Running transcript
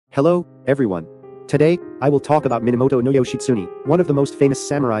Hello, everyone. Today, I will talk about Minamoto no Yoshitsune, one of the most famous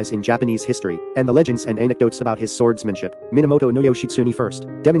samurais in Japanese history, and the legends and anecdotes about his swordsmanship. Minamoto no Yoshitsune first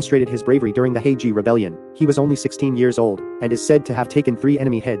demonstrated his bravery during the Heiji Rebellion. He was only 16 years old, and is said to have taken 3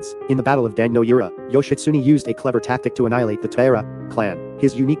 enemy heads. In the Battle of Dan-no-ura, Yoshitsune used a clever tactic to annihilate the Taira clan.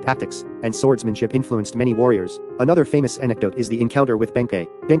 His unique tactics and swordsmanship influenced many warriors. Another famous anecdote is the encounter with Benkei.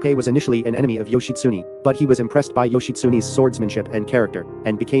 Benkei was initially an enemy of Yoshitsune, but he was impressed by Yoshitsune's swordsmanship and character,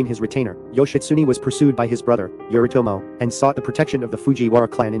 and became his retainer. Yoshitsune was pursued by his brother, Yoritomo, and sought the protection of the Fujiwara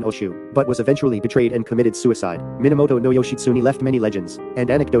clan in Oshu, but was eventually betrayed and committed suicide. Minamoto no Yoshitsune left many legends and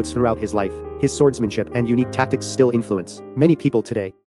anecdotes throughout his life. His swordsmanship and unique tactics still influence many people today.